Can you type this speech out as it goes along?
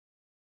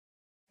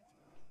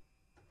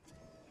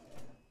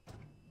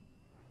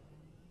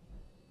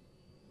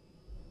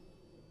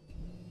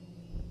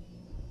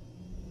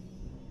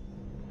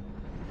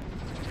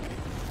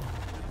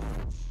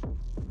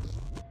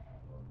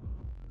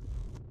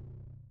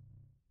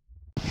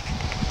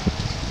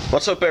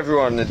What's up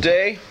everyone?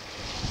 Today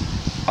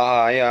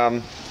I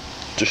am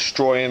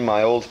destroying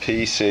my old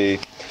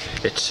PC.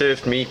 It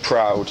served me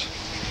proud.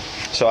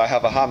 So I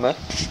have a hammer,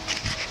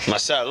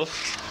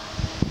 myself,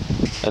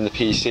 and the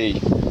PC.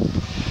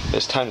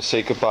 It's time to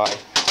say goodbye.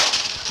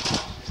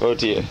 Oh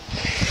dear.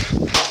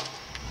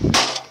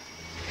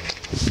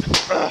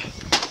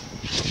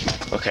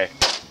 Okay.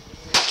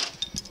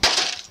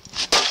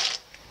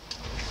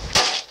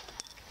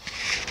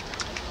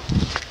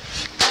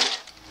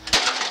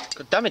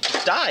 God damn it,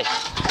 just die!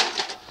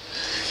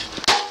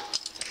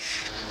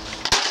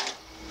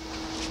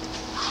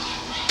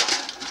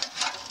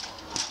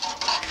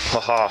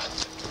 Haha.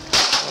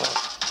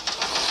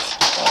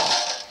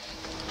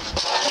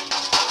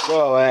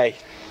 Go away.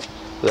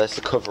 There's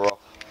the cover off.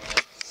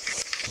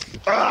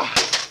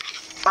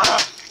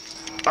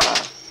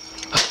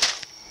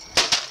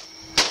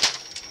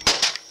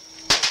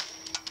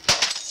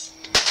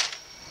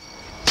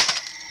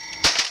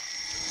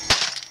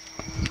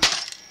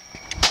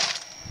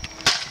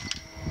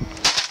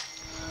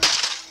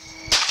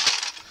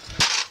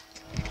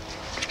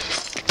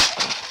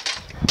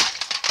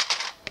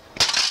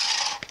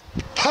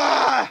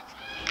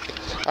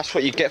 That's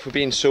what you get for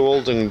being so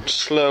old and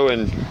slow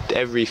and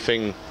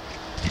everything.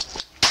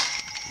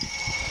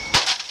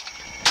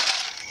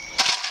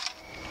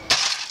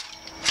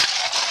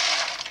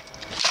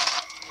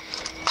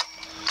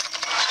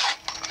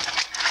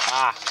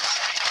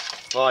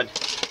 Fun.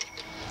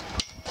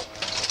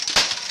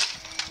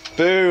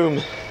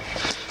 Boom.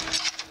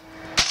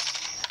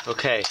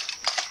 Okay.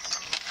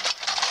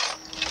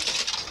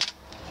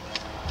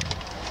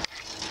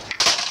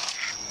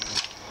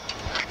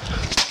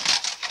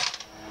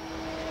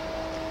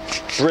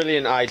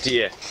 Brilliant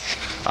idea.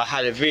 I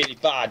had a really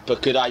bad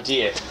but good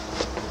idea.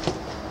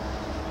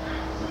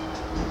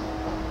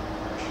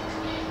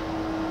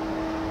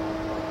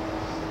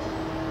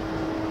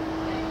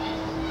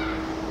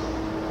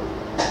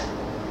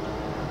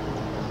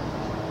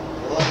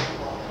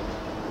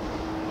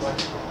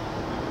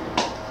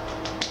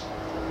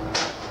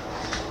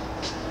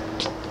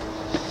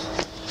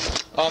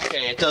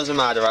 Okay, it doesn't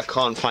matter, I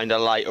can't find a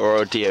light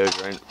or a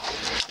deodorant.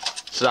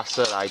 So that's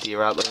that idea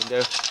out the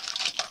window.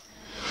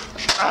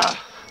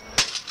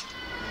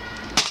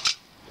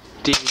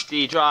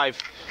 DVD drive.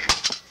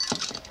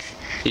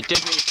 You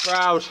did me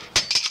proud.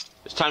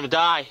 It's time to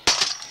die.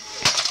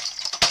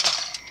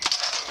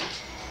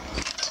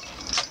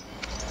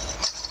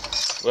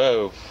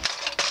 Whoa,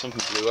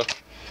 something blew up.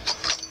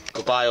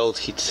 Goodbye old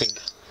heatsink.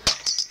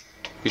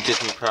 You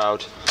did me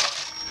proud.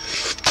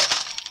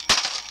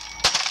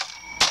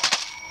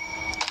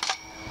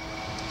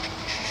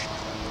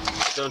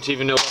 Don't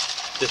even know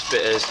what this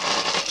bit is,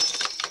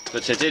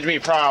 but it did me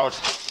proud.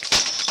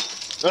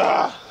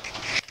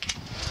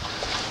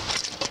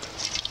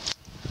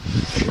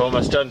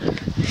 Almost done. I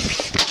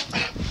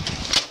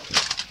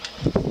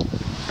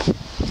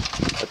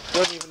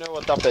don't even know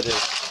what that bit is,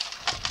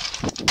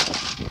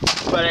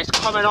 but it's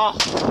coming off.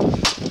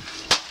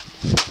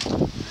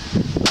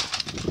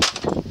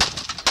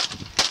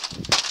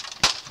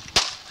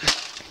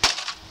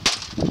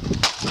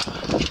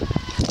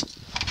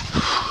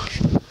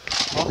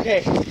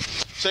 Okay,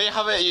 so you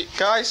have it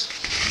guys,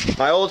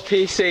 my old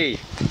PC,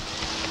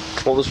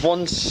 what was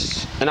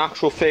once an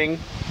actual thing,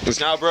 is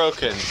now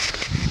broken.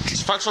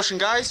 So thanks for watching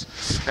guys.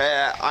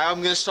 I am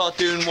going to start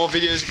doing more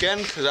videos again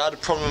because I had a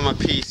problem with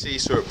my PC,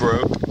 so it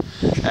broke.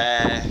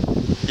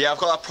 Yeah, I've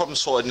got that problem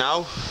sorted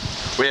now,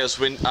 whereas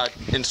I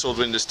installed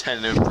Windows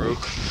 10 and it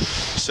broke.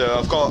 So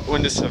I've got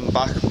Windows 7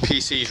 back,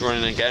 PC's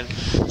running again,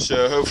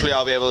 so hopefully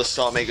I'll be able to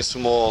start making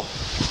some more.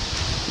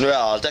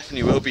 Well, I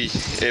definitely will be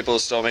able to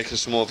start making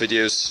some more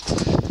videos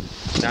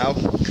now.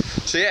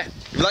 So yeah,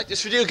 if you like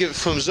this video, give it a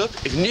thumbs up.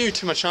 If you're new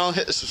to my channel,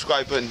 hit the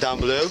subscribe button down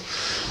below.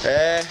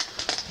 Yeah,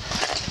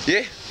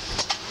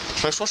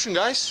 thanks for watching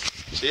guys.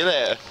 See you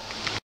later.